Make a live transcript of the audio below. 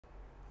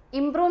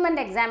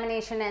Improvement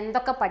examination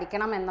എന്തൊക്കെ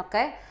പഠിക്കണം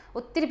എന്നൊക്കെ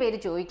ഒത്തിരി പേര്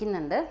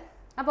ചോദിക്കുന്നുണ്ട്.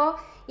 അപ്പോൾ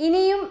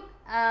ഇനിയും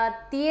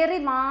തിയറി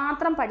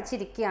മാത്രം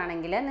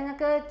പഠിച്ചിരിക്കുകയാണെങ്കിൽ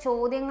നിങ്ങൾക്ക്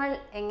ചോദ്യങ്ങൾ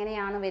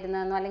എങ്ങനെയാണ്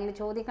വരുന്നതെന്നോ അല്ലെങ്കിൽ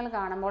ചോദ്യങ്ങൾ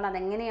കാണുമ്പോൾ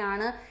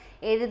അതെങ്ങനെയാണ്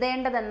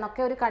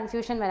എഴുതേണ്ടതെന്നൊക്കെ ഒരു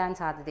കൺഫ്യൂഷൻ വരാൻ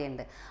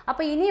സാധ്യതയുണ്ട്.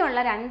 അപ്പോൾ ഇനിയുള്ള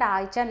 2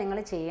 ആഴ്ച നിങ്ങൾ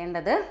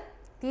ചെയ്യേണ്ടത്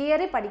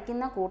തിയറി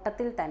പഠിക്കുന്ന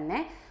കൂട്ടത്തിൽ തന്നെ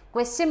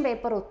ക്വസ്റ്റ്യൻ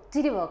പേപ്പർ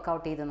ഒത്തിരി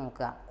വർക്കൗട്ട് ചെയ്ത്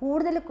നോക്കുക,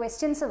 കൂടുതൽ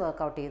ക്വസ്റ്റ്യൻസ്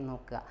വർക്കൗട്ട് ചെയ്ത്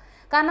നോക്കുക.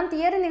 കാരണം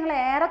തിയറി നിങ്ങൾ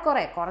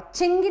ഏറെക്കുറെ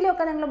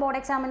കുറച്ചെങ്കിലുമൊക്കെ നിങ്ങൾ ബോർഡ്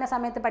എക്സാമിൻ്റെ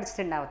സമയത്ത്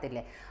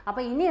പഠിച്ചിട്ടുണ്ടാവത്തില്ലേ.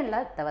 അപ്പോൾ ഇനിയുള്ള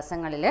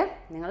ദിവസങ്ങളിൽ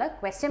നിങ്ങൾ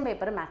ക്വസ്റ്റ്യൻ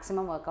പേപ്പർ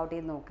മാക്സിമം വർക്കൗട്ട്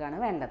ചെയ്ത് നോക്കുകയാണ്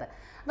വേണ്ടത്.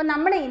 അപ്പോൾ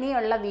നമ്മുടെ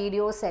ഇനിയുള്ള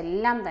വീഡിയോസ്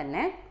എല്ലാം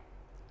തന്നെ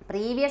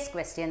പ്രീവിയസ്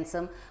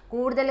ക്വസ്റ്റ്യൻസും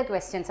കൂടുതൽ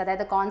ക്വസ്റ്റ്യൻസ്,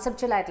 അതായത്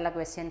കോൺസെപ്ച്വൽ ആയിട്ടുള്ള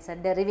ക്വസ്റ്റ്യൻസ്,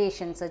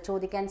 ഡെറിവേഷൻസ്,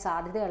 ചോദിക്കാൻ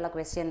സാധ്യതയുള്ള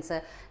ക്വസ്റ്റ്യൻസ്,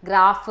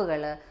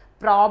 ഗ്രാഫുകൾ,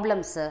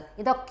 പ്രോബ്ലംസ്,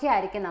 ഇതൊക്കെ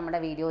ആയിരിക്കും നമ്മുടെ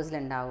വീഡിയോസിൽ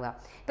ഉണ്ടാവുക.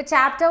 ഇപ്പോൾ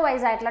ചാപ്റ്റർ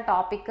വൈസ് ആയിട്ടുള്ള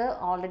ടോപ്പിക്ക്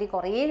ഓൾറെഡി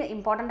കുറേ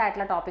ഇമ്പോർട്ടൻ്റ്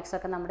ആയിട്ടുള്ള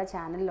ടോപ്പിക്സൊക്കെ നമ്മുടെ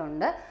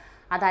ചാനലിലുണ്ട്.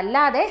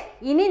 അതല്ലാതെ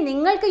ഇനി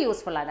നിങ്ങൾക്ക്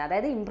യൂസ്ഫുൾ ആണ്,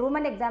 അതായത്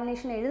ഇംപ്രൂവ്മെൻ്റ്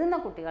എക്സാമിനേഷൻ എഴുതുന്ന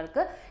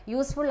കുട്ടികൾക്ക്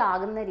യൂസ്ഫുൾ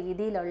ആകുന്ന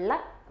രീതിയിലുള്ള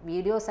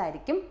വീഡിയോസ്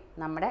ആയിരിക്കും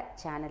നമ്മുടെ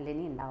ചാനലിൽ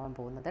ഇനി ഉണ്ടാവാൻ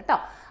പോകുന്നത് കേട്ടോ.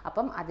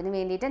 അപ്പം അതിന്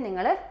വേണ്ടിയിട്ട്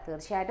നിങ്ങൾ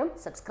തീർച്ചയായിട്ടും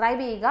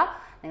സബ്സ്ക്രൈബ് ചെയ്യുക,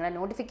 നിങ്ങളുടെ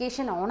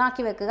നോട്ടിഫിക്കേഷൻ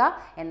ഓണാക്കി വെക്കുക.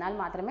 എന്നാൽ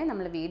മാത്രമേ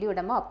നമ്മൾ വീഡിയോ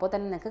ഇടുമ്പോൾ അപ്പോൾ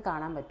തന്നെ നിങ്ങൾക്ക്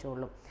കാണാൻ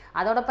പറ്റുള്ളൂ.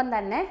 അതോടൊപ്പം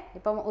തന്നെ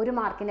ഇപ്പം 1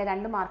 മാർക്കിൻ്റെ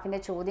 2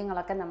 മാർക്കിൻ്റെ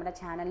ചോദ്യങ്ങളൊക്കെ നമ്മുടെ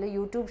ചാനലിൽ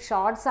യൂട്യൂബ്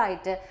ഷോർട്സ്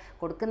ആയിട്ട്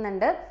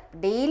കൊടുക്കുന്നുണ്ട്.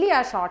 ഡെയിലി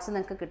ആ ഷോർട്സ്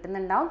നിങ്ങൾക്ക്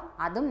കിട്ടുന്നുണ്ടാവും.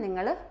 അതും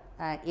നിങ്ങൾ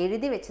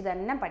എഴുതി വെച്ച്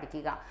തന്നെ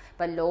പഠിക്കുക.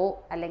 ഇപ്പോൾ ലോ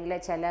അല്ലെങ്കിൽ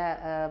ചില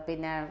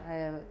പിന്നെ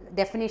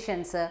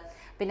ഡെഫിനിഷൻസ്,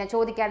 പിന്നെ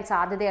ചോദിക്കാൻ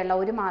സാധ്യതയുള്ള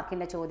 1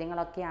 മാർക്കിൻ്റെ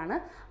ചോദ്യങ്ങളൊക്കെയാണ്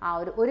ആ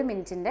ഒരു 1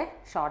 മിനിറ്റിൻ്റെ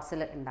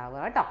ഷോർട്സിൽ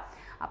ഉണ്ടാവുക കേട്ടോ.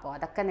 അപ്പോൾ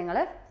അതൊക്കെ നിങ്ങൾ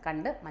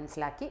കണ്ട്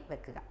മനസ്സിലാക്കി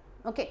വെക്കുക.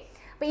 ഓക്കെ,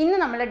 അപ്പോൾ ഇന്ന്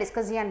നമ്മൾ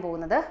ഡിസ്കസ് ചെയ്യാൻ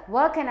പോകുന്നത്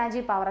വർക്ക്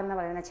എനർജി പവർ എന്ന്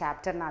പറയുന്ന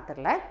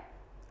ചാപ്റ്ററിനകത്തുള്ള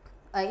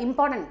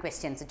ഇമ്പോർട്ടൻറ്റ്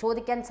ക്വസ്റ്റ്യൻസ്,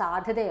 ചോദിക്കാൻ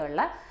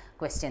സാധ്യതയുള്ള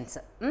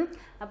ക്വസ്റ്റ്യൻസ്.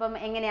 അപ്പം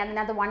എങ്ങനെയാണ്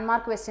അതിനകത്ത് 1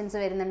 മാർക്ക് ക്വസ്റ്റ്യൻസ്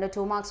വരുന്നുണ്ട്,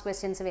 2 മാർക്സ്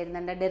ക്വസ്റ്റ്യൻസ്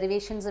വരുന്നുണ്ട്,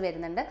 ഡെറിവേഷൻസ്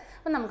വരുന്നുണ്ട്.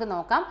 അപ്പം നമുക്ക്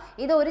നോക്കാം.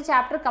 ഇത് ഒരു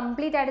ചാപ്റ്റർ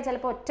കംപ്ലീറ്റ് ആയിട്ട്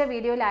ചിലപ്പോൾ ഒറ്റ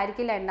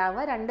വീഡിയോയിലായിരിക്കില്ല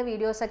ഉണ്ടാവുക, 2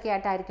 വീഡിയോസൊക്കെ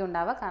ആയിട്ടായിരിക്കും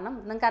ഉണ്ടാവുക. കാരണം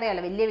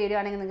നിങ്ങൾക്കറിയാമല്ലോ, വലിയ വീഡിയോ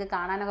ആണെങ്കിൽ നിങ്ങൾക്ക്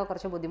കാണാനൊക്കെ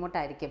കുറച്ച്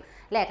ബുദ്ധിമുട്ടായിരിക്കും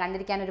അല്ലേ,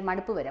 കണ്ടിരിക്കാൻ ഒരു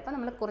മടുപ്പ് വരും. അപ്പോൾ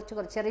നമ്മൾ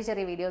കുറച്ച്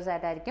ചെറിയ വീഡിയോസ്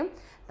ആയിട്ടായിരിക്കും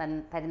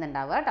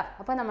തരുന്നുണ്ടാവുക കേട്ടോ.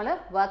 അപ്പോൾ നമ്മൾ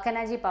വർക്ക്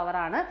എനർജി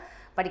പവറാണ്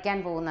പഠിക്കാൻ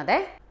പോകുന്നത്.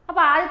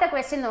 അപ്പോൾ ആദ്യത്തെ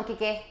ക്വസ്റ്റ്യൻ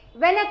നോക്കിക്കേ.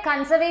 When A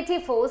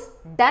conservative force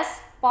does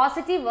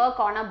positive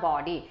work on A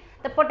body,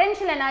 the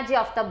potential energy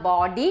of the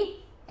body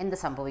എന്ത്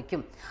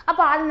സംഭവിക്കും?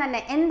 അപ്പോൾ ആദ്യം തന്നെ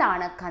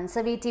എന്താണ്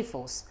കൺസർവേറ്റീവ്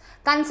ഫോഴ്സ്?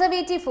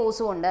 കൺസർവേറ്റീവ്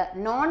ഫോഴ്സും ഉണ്ട്,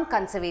 നോൺ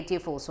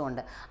കൺസർവേറ്റീവ് ഫോഴ്സും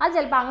ഉണ്ട്. അത്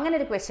ചിലപ്പോൾ അങ്ങനെ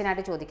ഒരു ക്വസ്റ്റ്യൻ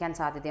ആയിട്ട് ചോദിക്കാൻ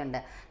സാധ്യതയുണ്ട്.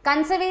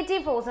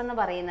 കൺസർവേറ്റീവ് ഫോഴ്സ് എന്ന്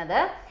പറയുന്നത്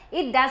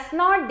it does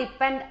not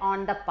depend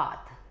on the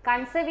path.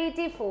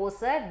 Conservative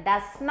force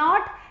does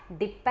not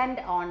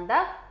depend on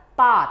the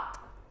path.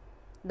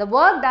 The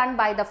work done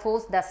by the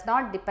force does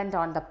not depend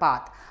on the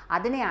path.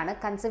 അതിനെയാണ്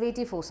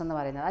കൺസർവേറ്റീവ് ഫോഴ്സ് എന്ന്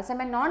പറയുന്നത്.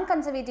 അതേസമയം non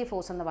conservative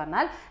force എന്ന്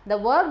പറഞ്ഞാൽ the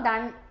work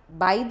done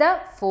by the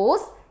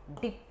force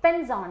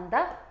depends on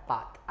the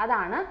path.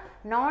 അതാണ്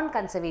non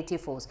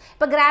conservative force.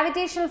 ഇപ്പോൾ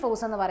gravitational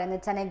force എന്ന് പറയുന്നത്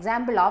it's an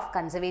example of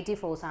conservative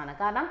force ആണ്.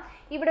 കാരണം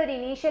ഇവിടെ ഒരു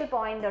ഇനീഷ്യൽ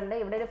പോയിന്റ് ഉണ്ട്,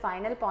 ഇവിടെ ഒരു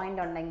ഫൈനൽ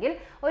പോയിന്റ് ഉണ്ടെങ്കിൽ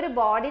ഒരു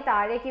ബോഡി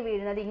താഴേക്ക്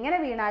വീഴുന്നത് ഇങ്ങനെ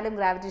വീണാലും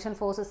ഗ്രാവിറ്റേഷൻ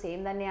ഫോഴ്സ്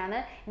സെയിം തന്നെയാണ്.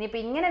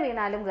 ഇനിയിപ്പോൾ ഇങ്ങനെ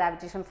വീണാലും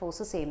ഗ്രാവിറ്റേഷൻ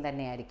ഫോഴ്സ് സെയിം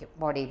തന്നെയായിരിക്കും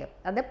ബോഡിയിൽ.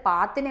 അത്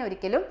പാത്തിനെ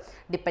ഒരിക്കലും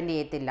ഡിപ്പെൻഡ്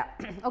ചെയ്യത്തില്ല.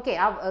 ഓക്കെ,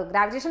 ആ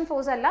ഗ്രാവിറ്റേഷൻ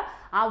ഫോഴ്സ് അല്ല,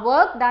 ആ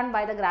work done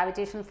by the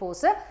gravitation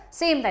force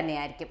same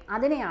തന്നെയായിരിക്കും.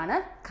 അതിനെയാണ്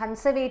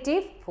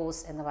കൺസർവേറ്റീവ്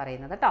ഫോഴ്സ് എന്ന്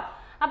പറയുന്നത് കേട്ടോ.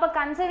 അപ്പോൾ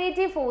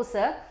conservative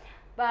force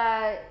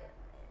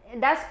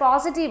does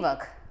positive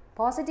work.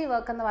 Positive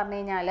work എന്ന് പറഞ്ഞു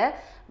കഴിഞ്ഞാൽ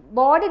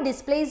ബോഡി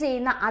ഡിസ്പ്ലേസ്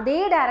ചെയ്യുന്ന അതേ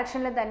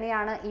ഡയറക്ഷനിൽ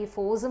തന്നെയാണ് ഈ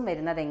ഫോഴ്സും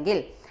വരുന്നതെങ്കിൽ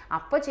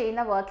അപ്പോൾ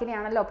ചെയ്യുന്ന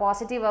വർക്കിനെയാണല്ലോ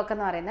പോസിറ്റീവ് വർക്ക്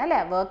എന്ന് പറയുന്നത് അല്ലേ.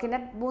 വർക്കിൻ്റെ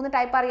 3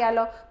 ടൈപ്പ്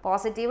അറിയാമല്ലോ,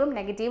 പോസിറ്റീവും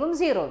നെഗറ്റീവും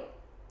സീറോയും.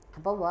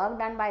 അപ്പോൾ work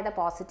done by the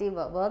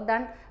positive, work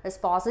done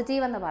is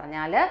positive എന്ന്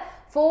പറഞ്ഞാൽ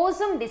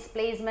ഫോഴ്സും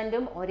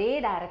ഡിസ്പ്ലേസ്മെൻറ്റും ഒരേ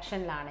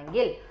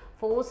ഡയറക്ഷനിലാണെങ്കിൽ,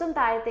 ഫോഴ്സും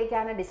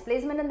താഴത്തേക്കാണ്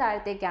ഡിസ്പ്ലേസ്മെൻറ്റും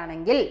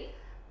താഴത്തേക്കാണെങ്കിൽ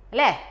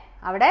അല്ലേ,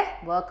 അവിടെ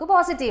വർക്ക്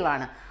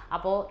പോസിറ്റീവാണ്.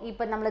 അപ്പോൾ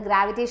ഇപ്പം നമ്മൾ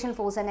ഗ്രാവിറ്റേഷണൽ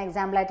ഫോഴ്സ് തന്നെ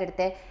എക്സാമ്പിളായിട്ട്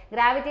എടുത്തേ.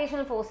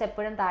 ഗ്രാവിറ്റേഷണൽ ഫോഴ്സ്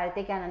എപ്പോഴും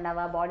താഴത്തേക്കാണ്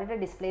ഉണ്ടാവുക, ബോഡിയുടെ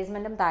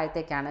ഡിസ്പ്ലേസ്മെൻറ്റും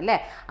താഴത്തേക്കാണ് അല്ലേ.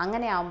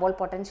 അങ്ങനെ ആകുമ്പോൾ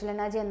പൊട്ടൻഷ്യൽ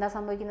എനർജി എന്താ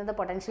സംഭവിക്കുന്നത്?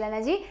 പൊട്ടൻഷ്യൽ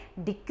എനർജി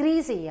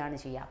ഡിക്രീസ് ചെയ്യുകയാണ്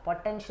ചെയ്യുക.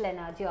 Potential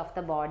energy of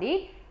the body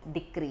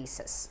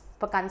decreases.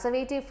 ഇപ്പോൾ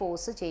കൺസർവേറ്റീവ്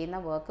ഫോഴ്സ് ചെയ്യുന്ന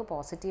വർക്ക്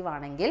പോസിറ്റീവ്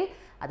ആണെങ്കിൽ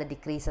അത്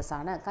ഡിക്രീസസ്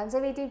ആണ്.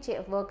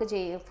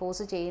 കൺസർവേറ്റീവ്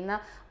ഫോഴ്സ് ചെയ്യുന്ന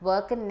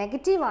വർക്ക്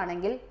നെഗറ്റീവ്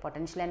ആണെങ്കിൽ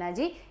പൊട്ടൻഷ്യൽ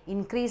എനർജി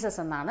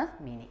ഇൻക്രീസസ് എന്നാണ്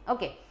meaning.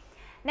 Okay,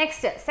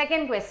 next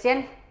second question.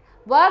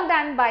 Work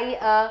done by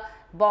a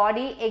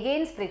body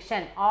against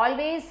friction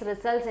always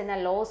results in a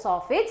loss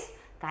of its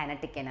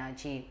kinetic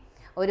energy.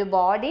 ഒരു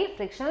body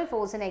frictional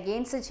ഫോഴ്സിന്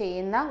against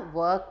ചെയ്യുന്ന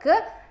work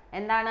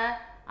എന്താണ്?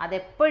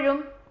 അതെപ്പോഴും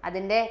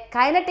അതിൻ്റെ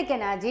kinetic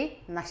energy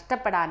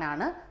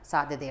നഷ്ടപ്പെടാനാണ്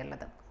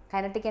സാധ്യതയുള്ളത്.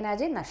 Kinetic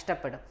energy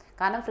നഷ്ടപ്പെടും.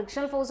 കാരണം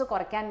frictional force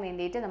കുറയ്ക്കാൻ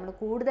വേണ്ടിയിട്ട് നമ്മൾ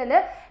കൂടുതൽ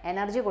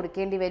എനർജി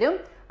കൊടുക്കേണ്ടി വരും.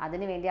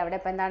 അതിന് വേണ്ടി അവിടെ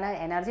ഇപ്പോൾ എന്താണ്?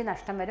 എനർജി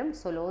നഷ്ടം വരും.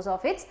 So loss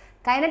of its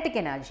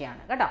kinetic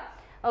എനർജിയാണ് കേട്ടോ.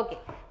 Okay,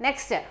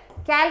 next,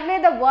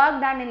 calculate the work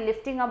done in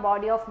lifting a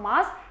body of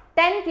mass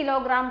 10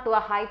 kilogram to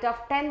a height of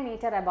 10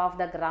 meter above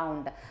the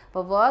ground.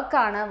 അപ്പോൾ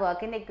വർക്കാണ്.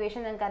 വർക്കിൻ്റെ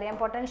ഇക്വേഷൻ നിങ്ങൾക്കറിയാം,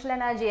 പൊട്ടൻഷ്യൽ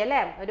എനർജി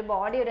അല്ലേ. ഒരു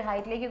ബോഡി ഒരു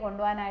ഹൈറ്റിലേക്ക്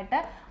കൊണ്ടുപോകാനായിട്ട്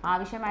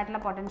ആവശ്യമായിട്ടുള്ള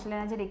പൊട്ടൻഷ്യൽ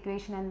എനർജിയുടെ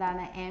ഇക്വേഷൻ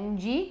എന്താണ്?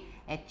 mgh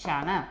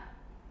ആണ്.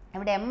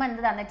 ഇവിടെ എം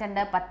എന്ത്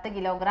തന്നിട്ടുണ്ട്? 10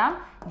 കിലോഗ്രാം.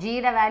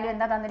 ജിയുടെ വാല്യൂ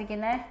എന്താ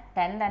തന്നിരിക്കുന്നത്?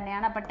 10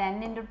 തന്നെയാണ്. അപ്പോൾ 10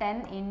 × 10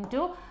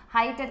 ഇൻറ്റു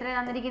ഹൈറ്റ് എത്ര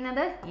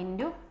തന്നിരിക്കുന്നത്?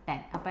 ഇൻറ്റു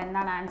 10. അപ്പോൾ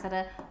എന്താണ് ആൻസർ?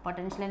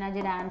 പൊട്ടൻഷ്യൽ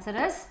എനർജിയുടെ ആൻസർ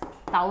ഇസ്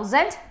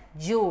 1000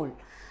 ജൂൾ.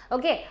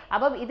 ഓക്കെ,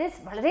 അപ്പം ഇത്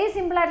വളരെ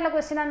സിമ്പിൾ ആയിട്ടുള്ള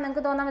ക്വസ്റ്റ്യൻ ആണ്.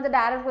 നിങ്ങൾക്ക് തോന്നാം ഇത്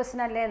ഡയറക്റ്റ്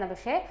ക്വസ്റ്റ്യൻ അല്ലേ എന്ന്.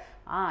 പക്ഷേ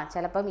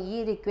ചിലപ്പം ഈ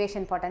ഒരു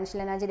ഇക്വേഷൻ, പൊട്ടൻഷ്യൽ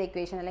എനർജിയുടെ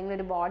ഇക്വേഷൻ, അല്ലെങ്കിൽ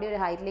ഒരു ബോഡി ഒരു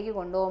ഹൈറ്റിലേക്ക്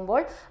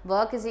കൊണ്ടുപോകുമ്പോൾ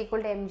work is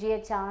equal to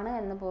mgh ആണ്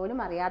എന്ന്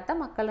പോലും അറിയാത്ത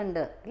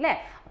മക്കളുണ്ട് അല്ലേ.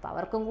 അപ്പോൾ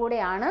അവർക്കും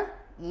കൂടെയാണ്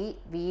ഈ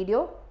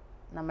വീഡിയോ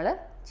നമ്മൾ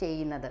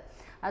ചെയ്യുന്നത്.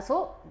 സോ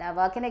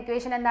വർക്കിൻ്റെ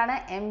ഇക്വേഷൻ എന്താണ്?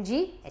 mgh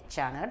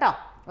ആണ് കേട്ടോ.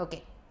 Okay,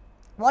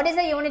 what is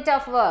the unit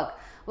of work?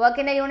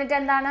 വർക്കിൻ്റെ യൂണിറ്റ്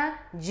എന്താണ്?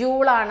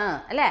 ജൂളാണ്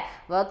അല്ലേ.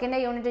 വർക്കിൻ്റെ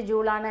യൂണിറ്റ്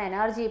ജൂളാണ്.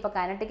 എനർജി, ഇപ്പോൾ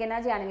കൈനറ്റിക്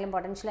എനർജി ആണെങ്കിലും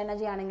പൊട്ടൻഷ്യൽ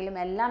എനർജി ആണെങ്കിലും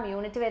എല്ലാം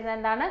യൂണിറ്റ് വരുന്നത്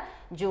എന്താണ്?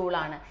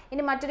 ജൂളാണ്.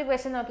 ഇനി മറ്റൊരു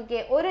ക്വസ്റ്റ്യൻ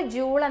നോക്കിക്കേ. ഒരു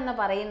ജൂൾ എന്ന്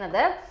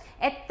പറയുന്നത്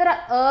എത്ര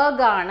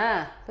ഏർഗാണ്?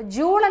 ഇപ്പോൾ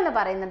ജൂൾ എന്ന്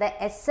പറയുന്നത്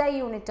SI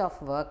യൂണിറ്റ് ഓഫ്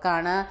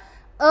വർക്കാണ്.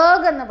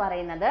 ഏർഗ് എന്ന്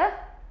പറയുന്നത്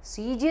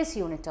CGS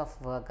യൂണിറ്റ് ഓഫ്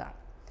വർക്കാണ്.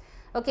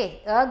 Okay,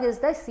 erg is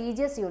the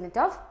CGS unit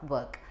of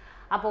work.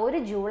 അപ്പോൾ ഒരു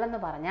ജൂൾ എന്ന്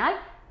പറഞ്ഞാൽ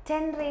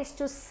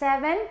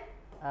 10⁷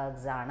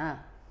 ergs ആണ്.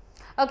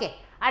 ഓക്കെ,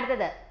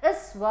 അടുത്തത്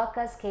is work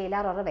A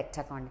scalar or A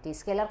vector quantity?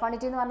 Scalar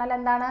quantity എന്ന് പറഞ്ഞാൽ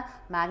എന്താണ്?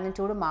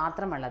 മാഗ്നിറ്റ്യൂഡ്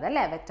മാത്രമുള്ളത്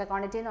അല്ലേ. വെക്റ്റർ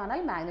ക്വാണ്ടിറ്റി എന്ന്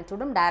പറഞ്ഞാൽ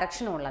മാഗ്നിറ്റ്യൂഡും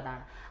ഡയറക്ഷനും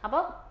ഉള്ളതാണ്.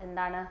 അപ്പോൾ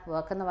എന്താണ്?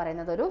 വർക്ക് എന്ന്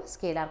പറയുന്നത് ഒരു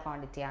സ്കേലാർ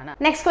ക്വാണ്ടിറ്റി ആണ്.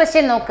 നെക്സ്റ്റ്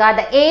ക്വസ്റ്റ്യൻ നോക്കുക.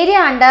 The area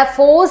under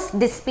force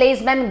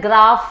displacement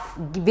graph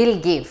will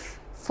give.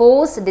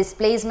 Force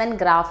displacement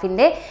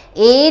ഗ്രാഫിൻ്റെ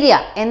area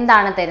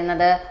എന്താണ്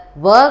തരുന്നത്?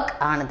 വർക്ക്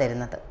ആണ്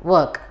തരുന്നത്.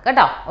 വർക്ക്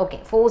കേട്ടോ. ഓക്കെ,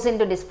 ഫോഴ്സ്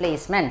ഇൻറ്റു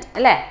ഡിസ്പ്ലേസ്മെന്റ്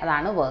അല്ലേ,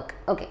 അതാണ് work.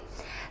 Okay,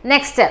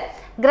 next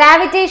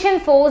gravitation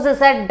force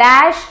is A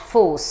dash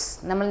force.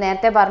 നമ്മൾ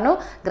നേരത്തെ പറഞ്ഞു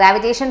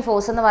ഗ്രാവിറ്റേഷൻ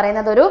ഫോഴ്സ് എന്ന്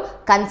പറയുന്നത് ഒരു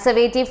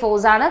കൺസർവേറ്റീവ്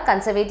ഫോഴ്സ് ആണ്.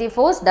 Conservative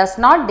force does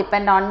not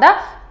depend on the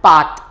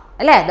path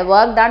അല്ലേ. The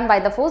work done by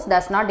the force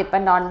does not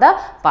depend on the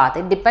path.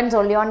 It depends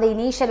only on the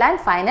initial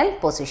and final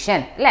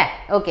position അല്ലേ.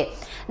 Okay,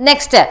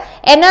 next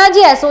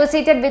energy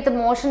associated with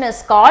motion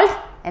is called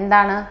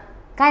എന്താണ്?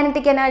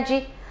 Kinetic energy.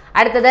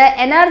 അടുത്തത്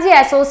energy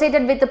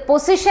associated with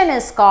position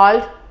is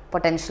called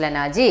potential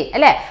energy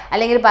അല്ലേ.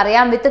 അല്ലെങ്കിൽ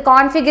പറയാം വിത്ത്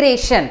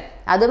configuration,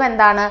 അതും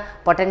എന്താണ്?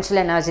 Potential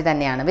energy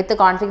തന്നെയാണ്. വിത്ത്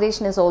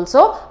configuration is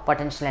also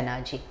potential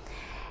energy.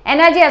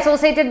 Energy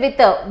associated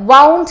with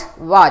wound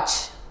watch.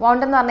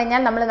 Wound എന്ന് പറഞ്ഞു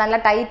കഴിഞ്ഞാൽ നമ്മൾ നല്ല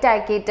ടൈറ്റ്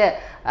ആക്കിയിട്ട്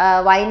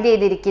വൈൻഡ്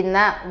ചെയ്തിരിക്കുന്ന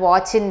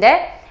വാച്ചിൻ്റെ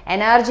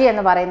എനർജി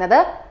എന്ന് പറയുന്നത്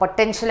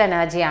പൊട്ടൻഷ്യൽ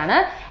എനർജിയാണ്.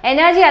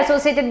 Energy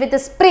associated with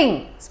spring.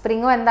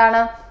 സ്പ്രിങ്ങും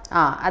എന്താണ്?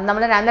 അത്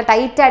നമ്മൾ നല്ല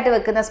ടൈറ്റ് ആയിട്ട്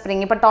വെക്കുന്ന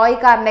സ്പ്രിങ്. ഇപ്പോൾ ടോയ്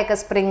കാറിൻ്റെയൊക്കെ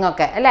സ്പ്രിങ്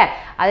ഒക്കെ അല്ലേ,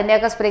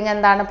 അതിൻ്റെയൊക്കെ സ്പ്രിങ്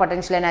എന്താണ്?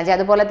 Potential energy.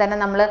 അതുപോലെ തന്നെ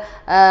നമ്മൾ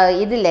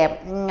ഇതില്ലേ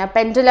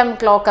പെൻഡുലം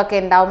ക്ലോക്കൊക്കെ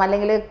ഉണ്ടാവും,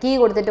 അല്ലെങ്കിൽ കീ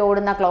കൊടുത്തിട്ട്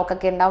ഓടുന്ന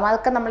ക്ലോക്കൊക്കെ ഉണ്ടാവും.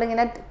 അതൊക്കെ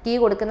നമ്മളിങ്ങനെ കീ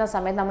കൊടുക്കുന്ന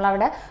സമയത്ത്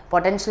നമ്മളവിടെ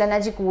പൊട്ടൻഷ്യൽ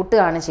എനർജി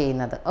കൂട്ടുകയാണ്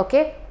ചെയ്യുന്നത്.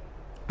 ഓക്കെ,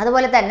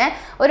 അതുപോലെ തന്നെ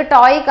ഒരു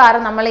ടോയ് കാർ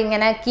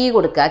നമ്മളിങ്ങനെ കീ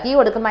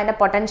കൊടുക്കുമ്പോൾ അതിൻ്റെ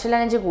പൊട്ടൻഷ്യൽ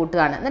എനർജി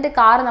കൂട്ടുകയാണ്. എന്നിട്ട്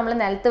കാർ നമ്മൾ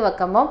നിലത്ത്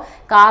വെക്കുമ്പോൾ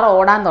കാർ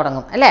ഓടാൻ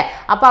തുടങ്ങും അല്ലേ.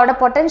 അപ്പോൾ അവിടെ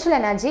പൊട്ടൻഷ്യൽ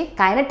എനർജി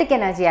കൈനറ്റിക്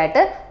എനർജി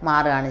ആയിട്ട്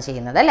മാറുകയാണ്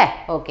ചെയ്യുന്നത് അല്ലേ.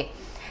 Okay,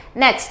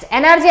 next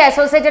energy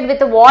associated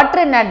with water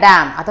in A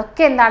dam.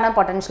 അതൊക്കെ എന്താണ്?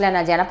 പൊട്ടൻഷ്യൽ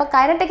എനർജിയാണ്. അപ്പോൾ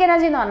കൈനറ്റിക്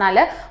എനർജി എന്ന് പറഞ്ഞാൽ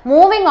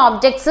മൂവിങ്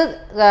ഓബ്ജക്ട്സ്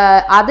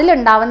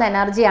അതിലുണ്ടാവുന്ന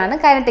എനർജിയാണ്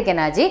കൈനറ്റിക്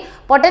എനർജി.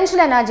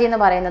 പൊട്ടൻഷ്യൽ എനർജി എന്ന്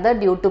പറയുന്നത്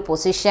ഡ്യൂ ടു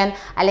പൊസിഷൻ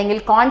അല്ലെങ്കിൽ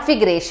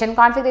കോൺഫിഗറേഷൻ.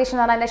 കോൺഫിഗറേഷൻ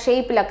എന്ന് പറഞ്ഞാൽ അതിൻ്റെ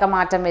ഷേപ്പിലൊക്കെ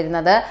മാറ്റം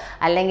വരുന്നത്,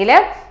 അല്ലെങ്കിൽ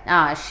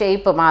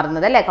ഷേപ്പ്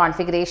മാറുന്നത് അല്ലേ.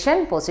 കോൺഫിഗറേഷൻ,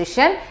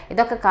 പൊസിഷൻ,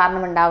 ഇതൊക്കെ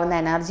കാരണം ഉണ്ടാവുന്ന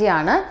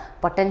എനർജിയാണ്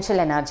പൊട്ടൻഷ്യൽ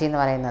എനർജി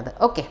എന്ന് പറയുന്നത്.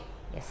 Okay,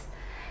 yes.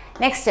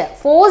 Next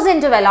force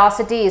into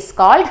velocity is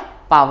called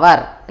power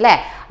അല്ലേ.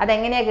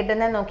 അതെങ്ങനെയാണ്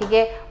കിട്ടുന്നത്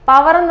നോക്കിക്കേ.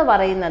 പവർ എന്ന്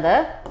പറയുന്നത്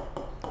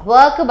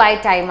വർക്ക് ബൈ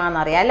ടൈം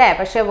ആണെന്നറിയാം അല്ലേ.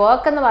 പക്ഷേ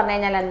വർക്ക് എന്ന് പറഞ്ഞു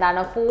കഴിഞ്ഞാൽ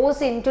എന്താണ്?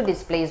 ഫോഴ്സ് ഇൻറ്റു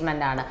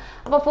ഡിസ്പ്ലേസ്മെന്റ് ആണ്.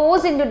 അപ്പോൾ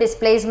force into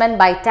displacement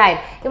by time.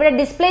 ഇവിടെ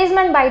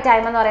ഡിസ്പ്ലേസ്മെന്റ് ബൈ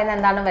ടൈം എന്ന് പറയുന്നത്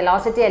എന്താണ്?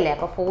 വെലോസിറ്റി അല്ലേ.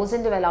 അപ്പോൾ ഫോഴ്സ്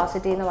ഇൻറ്റു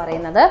വെലോസിറ്റി എന്ന്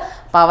പറയുന്നത്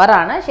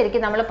പവറാണ്.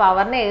 ശരിക്കും നമ്മൾ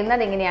പവറിനെ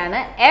എഴുതുന്നത്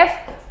ഇങ്ങനെയാണ്,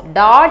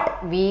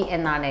 F.V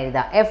എന്നാണ്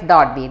എഴുതുക.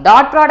 F.V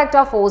dot product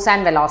of force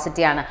and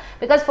velocity ആണ്.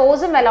 ബിക്കോസ്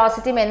ഫോഴ്സും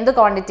വെലോസിറ്റിയും എന്ത്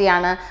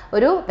ക്വാണ്ടിറ്റിയാണ്?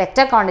 ഒരു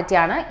വെക്റ്റർ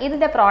ക്വാണ്ടിറ്റിയാണ്.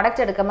 ഇതിൻ്റെ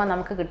പ്രോഡക്റ്റ് എടുക്കുമ്പോൾ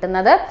നമുക്ക്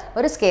കിട്ടുന്നത്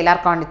ഒരു സ്കേലാർ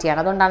ക്വാണ്ടിറ്റിയാണ്.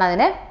 അതുകൊണ്ടാണ്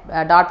അതിനെ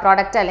ഡോട്ട്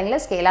പ്രോഡക്റ്റ് അല്ലെങ്കിൽ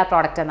സ്കേലാർ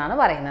പ്രോഡക്റ്റ് എന്നാണ്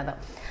പറയുന്നത്.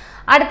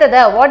 അടുത്തത്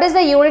what is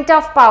the unit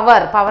of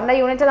power? പവറിൻ്റെ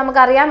unit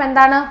നമുക്കറിയാം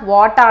എന്താണ്?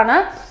 വാട്ടാണ്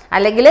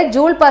അല്ലെങ്കിൽ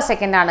ജൂൾ പെർ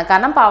സെക്കൻഡ് ആണ്.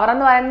 കാരണം പവർ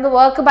എന്ന് പറയുന്നത്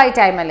വർക്ക് ബൈ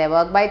ടൈം അല്ലേ.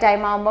 വർക്ക് ബൈ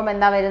ടൈം ആകുമ്പോൾ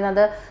എന്താ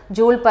വരുന്നത്?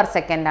 ജൂൾ പെർ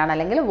സെക്കൻഡ് ആണ്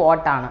അല്ലെങ്കിൽ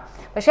വാട്ടാണ്.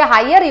 പക്ഷേ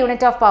ഹയർ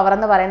യൂണിറ്റ് ഓഫ് പവർ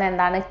എന്ന് പറയുന്നത്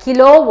എന്താണ്?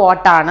 കിലോ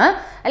വാട്ടാണ്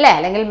അല്ലേ,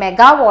 അല്ലെങ്കിൽ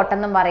മെഗാ വാട്ട്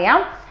എന്നും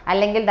പറയാം.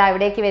 അല്ലെങ്കിൽ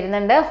ഇവിടേക്ക്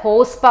വരുന്നുണ്ട്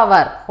ഹോസ്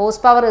power.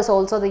 Hose power is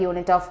also the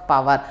unit of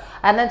power.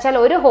 എന്ന് വെച്ചാൽ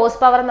ഒരു ഹോസ്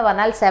പവർ എന്ന്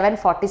പറഞ്ഞാൽ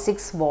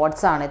 746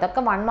 വാട്ട്സ് ആണ്.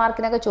 ഇതൊക്കെ 1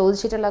 മാർക്കിനൊക്കെ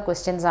ചോദിച്ചിട്ടുള്ള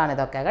ക്വസ്റ്റ്യൻസ് ആണ്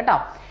ഇതൊക്കെ കേട്ടോ.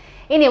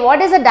 ഇനി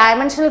what is A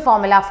dimensional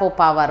formula four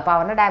power?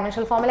 പവറിൻ്റെ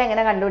dimensional formula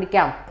എങ്ങനെ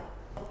കണ്ടുപിടിക്കാം?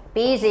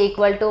 P is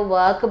equal to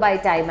work by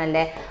time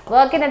അല്ലേ.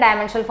 വർക്കിൻ്റെ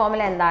ഡയമെൻഷണൽ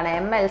ഫോമിൽ എന്താണ്?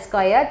 ml²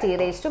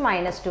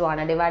 t⁻²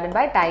 ആണ്, ഡിവൈഡഡ്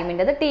ബൈ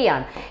ടൈമിൻ്റെത് t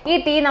ആണ്. ഈ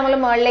t നമ്മൾ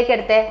മുകളിലേക്ക്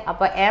എടുത്തേ,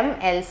 അപ്പോൾ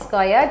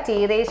ml²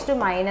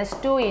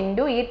 t⁻²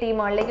 ഇൻറ്റു ഈ t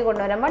മുകളിലേക്ക്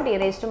കൊണ്ടുവരുമ്പോൾ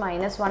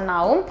t⁻1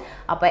 ആവും.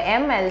 അപ്പോൾ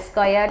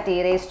ml²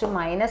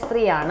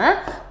 t⁻³ ആണ്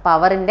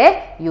പവറിൻ്റെ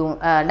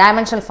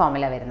ഡയമെൻഷണൽ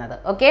ഫോമില വരുന്നത്.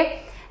 Okay,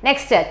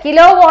 next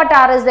kilowatt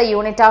our is the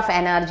unit of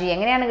energy.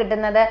 എങ്ങനെയാണ്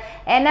കിട്ടുന്നത്?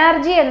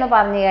 എനർജി എന്ന്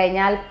പറഞ്ഞു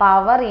കഴിഞ്ഞാൽ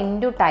പവർ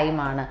ഇൻറ്റു ടൈം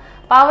ആണ്.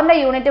 പവറിൻ്റെ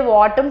യൂണിറ്റ്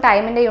വാട്ടും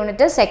ടൈമിൻ്റെ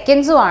യൂണിറ്റ്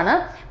സെക്കൻഡ്സും ആണ്.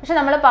 പക്ഷെ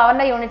നമ്മൾ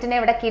പവറിൻ്റെ യൂണിറ്റിനെ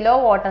ഇവിടെ കിലോ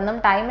വാട്ട് എന്നും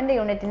ടൈമിൻ്റെ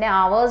യൂണിറ്റിനെ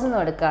അവേഴ്സ് എന്നും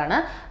എടുക്കുകയാണ്.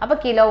 അപ്പോൾ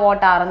കിലോ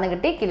വാട്ട് അവർ എന്ന്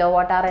കിട്ടി. കിലോ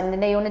വാട്ട് അവർ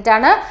എന്തിൻ്റെ യൂണിറ്റ്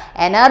ആണ്?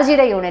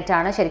 എനർജിയുടെ യൂണിറ്റ്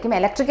ആണ്. ശരിക്കും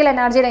ഇലക്ട്രിക്കൽ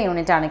എനർജിയുടെ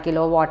യൂണിറ്റ് ആണ്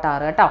കിലോ വാട്ട്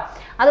അവർ കേട്ടോ.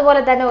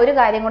 അതുപോലെ തന്നെ ഒരു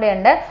കാര്യം കൂടെ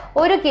ഉണ്ട്.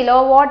 ഒരു കിലോ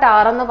വാട്ട്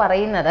അവർ എന്ന്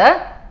പറയുന്നത്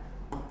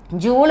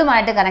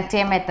ജൂളുമായിട്ട് കണക്ട്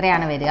ചെയ്യുമ്പോൾ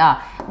എത്രയാണ് വരിക?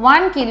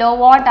 1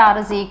 kilowatt our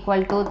is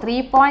equal to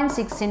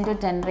 3.6 into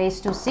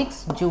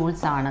 10⁻⁶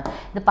 joules ആണ്.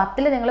 ഇത്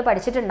 10ൽ നിങ്ങൾ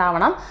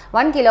പഠിച്ചിട്ടുണ്ടാവണം.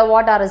 1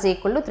 kilowatt our is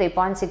equal to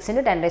 3.6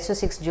 into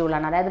 10⁻⁶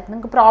 ജൂളാണ്. അതായത്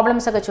നിങ്ങൾക്ക്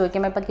പ്രോബ്ലംസ് ഒക്കെ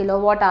ചോദിക്കുമ്പോൾ ഇപ്പോൾ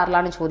കിലോവാട്ട്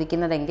അവറിലാണ്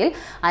ചോദിക്കുന്നതെങ്കിൽ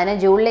അതിനെ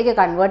ജൂളിലേക്ക്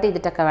കൺവേർട്ട്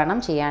ചെയ്തിട്ടൊക്കെ വേണം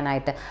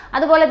ചെയ്യാനായിട്ട്.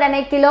 അതുപോലെ തന്നെ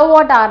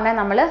കിലോവാട്ട് അവറിനെ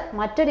നമ്മൾ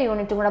മറ്റൊരു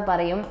യൂണിറ്റും കൂടെ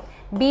പറയും,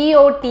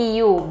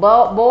 BOTU,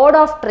 board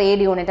of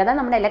trade unit. അതായത്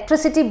നമ്മുടെ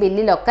ഇലക്ട്രിസിറ്റി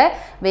ബില്ലിലൊക്കെ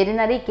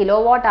വരുന്നത് ഈ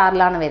കിലോവാട്ട്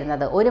അവറിലാണ്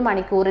വരുന്നത്. ഒരു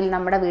മണിക്കൂറിൽ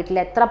നമ്മുടെ വീട്ടിൽ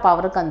എത്ര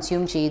പവർ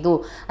കൺസ്യൂം ചെയ്തു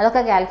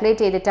അതൊക്കെ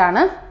കാൽക്കുലേറ്റ്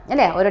ചെയ്തിട്ടാണ്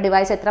അല്ലേ, ഒരു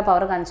ഡിവൈസ് എത്ര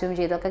പവർ കൺസ്യൂം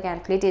ചെയ്തു ഒക്കെ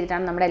കാൽക്കുലേറ്റ്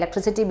ചെയ്തിട്ടാണ് നമ്മുടെ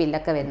ഇലക്ട്രിസിറ്റി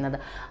ബില്ലൊക്കെ വരുന്നത്.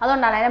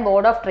 അതുകൊണ്ടാണ് അതിനെ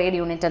ബോർഡ് ഓഫ് ട്രേഡ്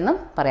യൂണിറ്റ് എന്നും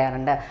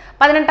പറയാറുണ്ട്.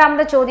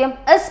 18ാമത്തെ ചോദ്യം,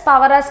 is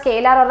power A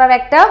scalar or A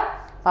vector?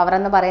 Power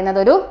എന്ന് പറയുന്നത്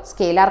ഒരു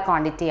സ്കെയിലാർ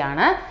ക്വാണ്ടിറ്റി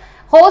ആണ്.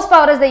 Horse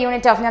power is the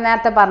unit of, ഞാൻ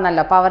നേരത്തെ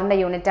പറഞ്ഞല്ലോ പവറിൻ്റെ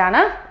യൂണിറ്റ്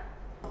ആണ്.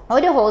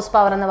 ഒരു ഹോഴ്സ്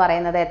പവർ എന്ന്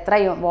പറയുന്നത് എത്ര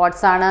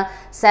വാട്ട്സ് ആണ്?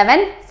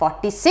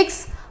 746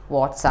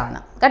 വാട്ട്സ് ആണ്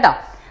കേട്ടോ.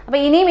 അപ്പോൾ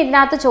ഇനിയും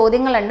ഇതിനകത്ത്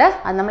ചോദ്യങ്ങളുണ്ട്,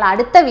 അത് നമ്മൾ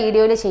അടുത്ത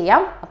വീഡിയോയിൽ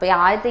ചെയ്യാം. അപ്പോൾ ഈ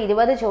ആദ്യത്തെ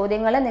 20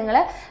 ചോദ്യങ്ങൾ നിങ്ങൾ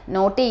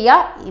നോട്ട്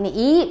ചെയ്യുക. ഇനി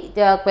ഈ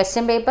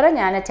ക്വസ്റ്റ്യൻ പേപ്പർ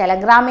ഞാൻ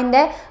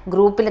ടെലഗ്രാമിൻ്റെ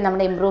ഗ്രൂപ്പിൽ,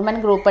 നമ്മുടെ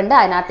ഇമ്പ്രൂവ്മെൻറ്റ് ഗ്രൂപ്പ് ഉണ്ട്,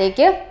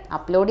 അതിനകത്തേക്ക്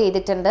അപ്ലോഡ്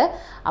ചെയ്തിട്ടുണ്ട്.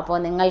 അപ്പോൾ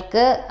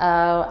നിങ്ങൾക്ക്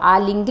ആ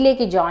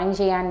ലിങ്കിലേക്ക് ജോയിൻ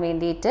ചെയ്യാൻ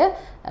വേണ്ടിയിട്ട്,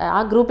 ആ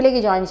ഗ്രൂപ്പിലേക്ക്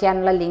ജോയിൻ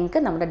ചെയ്യാനുള്ള ലിങ്ക്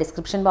നമ്മുടെ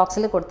ഡിസ്ക്രിപ്ഷൻ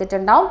ബോക്സിൽ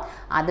കൊടുത്തിട്ടുണ്ടാവും.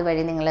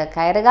 അതുവഴി നിങ്ങൾ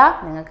കയറുക.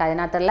 നിങ്ങൾക്ക്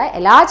അതിനകത്തുള്ള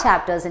എല്ലാ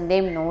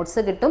ചാപ്റ്റേഴ്സിൻ്റെയും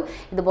നോട്ട്സ് കിട്ടും.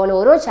 ഇതുപോലെ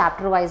ഓരോ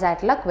ചാപ്റ്റർ വൈസ്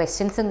ആയിട്ടുള്ള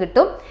ക്വസ്റ്റ്യൻസും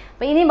കിട്ടും.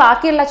 അപ്പോൾ ഇനി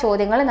ബാക്കിയുള്ള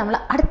ചോദ്യങ്ങൾ നമ്മൾ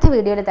അടുത്ത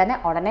വീഡിയോയിൽ തന്നെ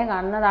ഉടനെ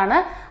കാണുന്നതാണ്.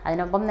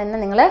 അതിനൊപ്പം തന്നെ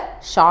നിങ്ങൾ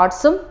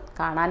ഷോർട്സും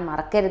കാണാൻ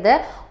മറക്കരുത്.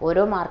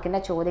 ഓരോ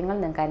മാർക്കിൻ്റെ ചോദ്യങ്ങൾ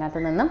നിങ്ങൾക്ക്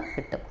അതിനകത്ത് നിന്നും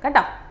കിട്ടും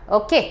കേട്ടോ.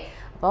 ഓക്കെ,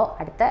 അപ്പോൾ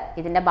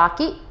ഇതിൻ്റെ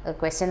ബാക്കി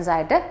ക്വസ്റ്റ്യൻസ്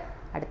ആയിട്ട്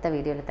അടുത്ത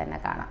വീഡിയോയിൽ തന്നെ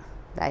കാണാം.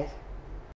 ബൈ.